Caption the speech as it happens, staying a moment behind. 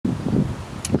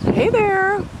Hey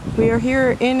there! We are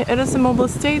here in Edison Mobile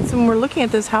Estates and we're looking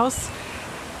at this house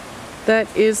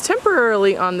that is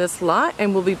temporarily on this lot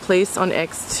and will be placed on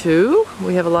X-2.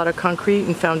 We have a lot of concrete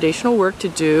and foundational work to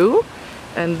do,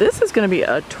 and this is going to be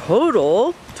a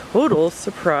total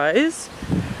surprise.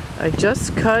 I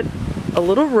just cut a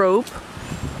little rope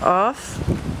off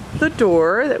the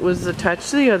door that was attached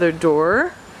to the other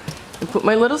door. I put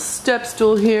my little step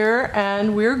stool here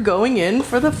and we're going in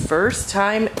for the first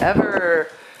time ever.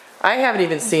 I haven't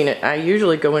even seen it. I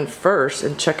usually go in first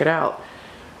and check it out.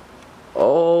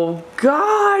 Oh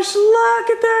gosh, look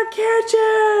at that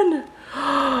kitchen!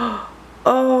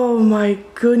 Oh my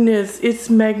goodness,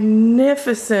 it's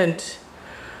magnificent.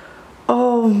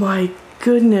 Oh my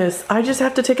goodness, I just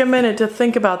have to take a minute to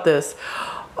think about this.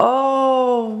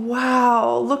 Oh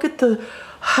wow, look at the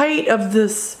height of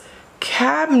this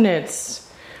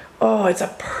cabinets. Oh, it's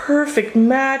a perfect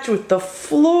match with the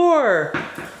floor.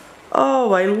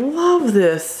 Oh, I love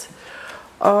this.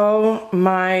 Oh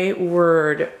my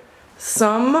word.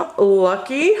 Some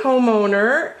lucky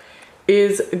homeowner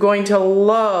is going to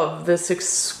love this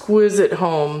exquisite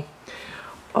home.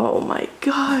 Oh my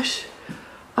gosh.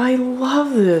 I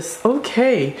love this.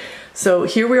 Okay, so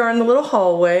here we are in the little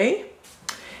hallway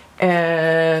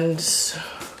and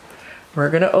we're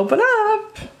gonna open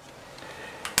up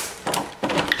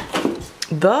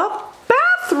the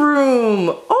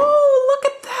bathroom. Oh, look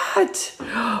at that.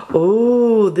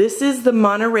 Oh, this is the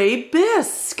Monterey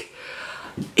bisque.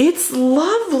 It's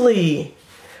lovely.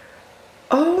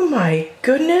 Oh my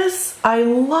goodness, I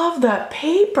love that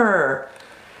paper.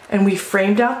 And we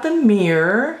framed out the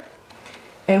mirror,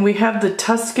 and we have the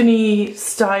Tuscany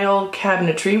style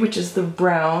cabinetry, which is the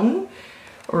brown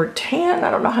or tan,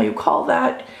 I don't know how you call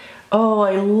that. Oh,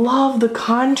 I love the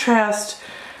contrast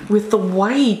with the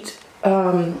white.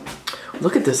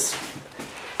 Look at this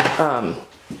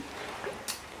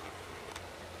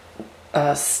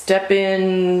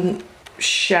step-in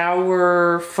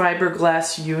shower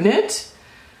fiberglass unit.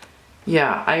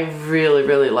 Yeah, I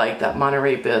really like that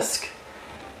Monterey bisque.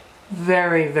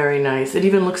 Very nice. It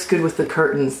even looks good with the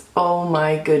curtains. Oh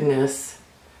my goodness.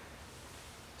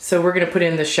 So we're gonna put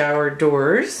in the shower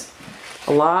doors.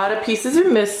 A lot of pieces are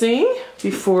missing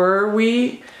before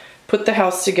we put the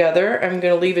house together. I'm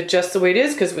gonna leave it just the way it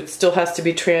is because it still has to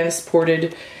be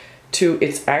transported to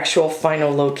its actual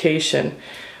final location.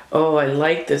 Oh, I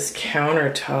like this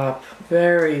countertop.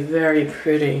 Very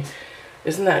pretty.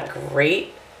 Isn't that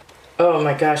great? Oh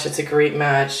my gosh, it's a great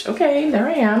match. Okay, there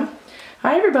I am.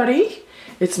 Hi everybody,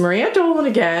 it's Maria Dolan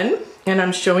again, and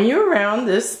I'm showing you around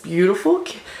this beautiful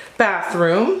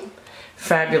bathroom.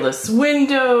 Fabulous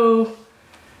window.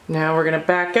 Now we're gonna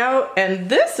back out, and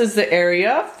this is the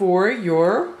area for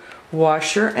your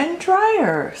washer and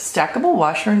dryer. Stackable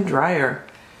washer and dryer.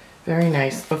 Very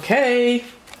nice. Okay,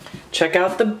 check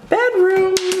out the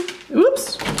bedroom.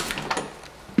 Oops.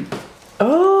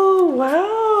 Oh,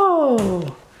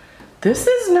 wow. This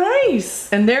is nice.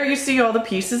 And there you see all the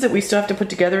pieces that we still have to put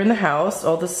together in the house.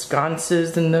 All the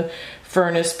sconces and the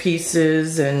furnace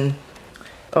pieces and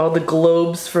all the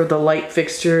globes for the light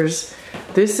fixtures.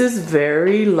 This is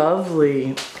very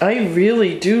lovely. I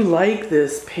really do like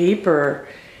this paper.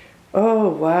 Oh,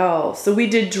 wow. So we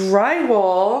did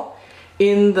drywall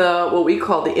in the, what we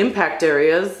call the impact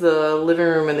areas, the living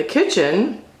room and the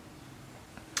kitchen.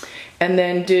 And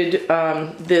then did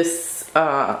this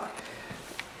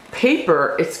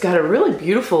paper. It's got a really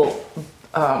beautiful,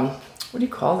 what do you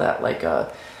call that? Like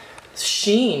a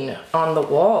sheen on the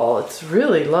wall. It's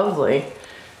really lovely.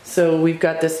 So we've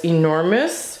got this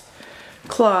enormous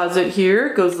closet here.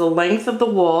 It goes the length of the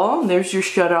wall. There's your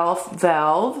shut-off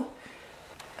valve.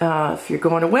 If you're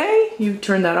going away, you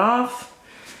turn that off.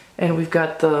 And we've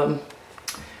got the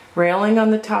railing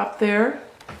on the top there.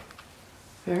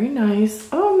 Very nice.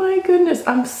 Oh my goodness,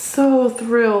 I'm so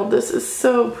thrilled. This is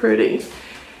so pretty.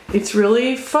 It's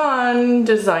really fun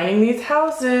designing these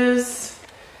houses.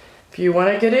 If you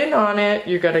want to get in on it,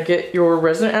 you got to get your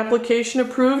resident application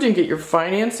approved and get your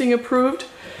financing approved.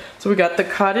 So we got the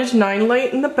cottage 9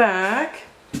 light in the back.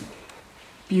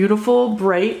 Beautiful,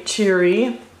 bright,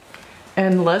 cheery.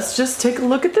 And let's just take a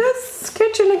look at this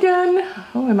kitchen again.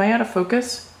 Oh, am I out of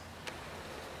focus?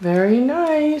 Very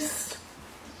nice.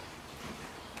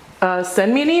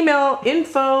 Send me an email,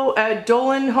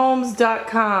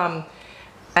 info@dolanhomes.com,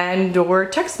 and or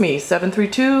text me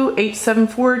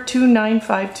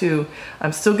 732-874-2952.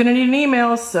 I'm still gonna need an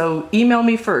email, so email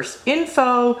me first,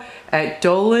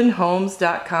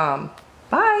 info@dolanhomes.com.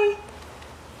 Bye.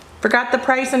 Forgot the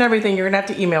price and everything. You're gonna have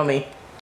to email me.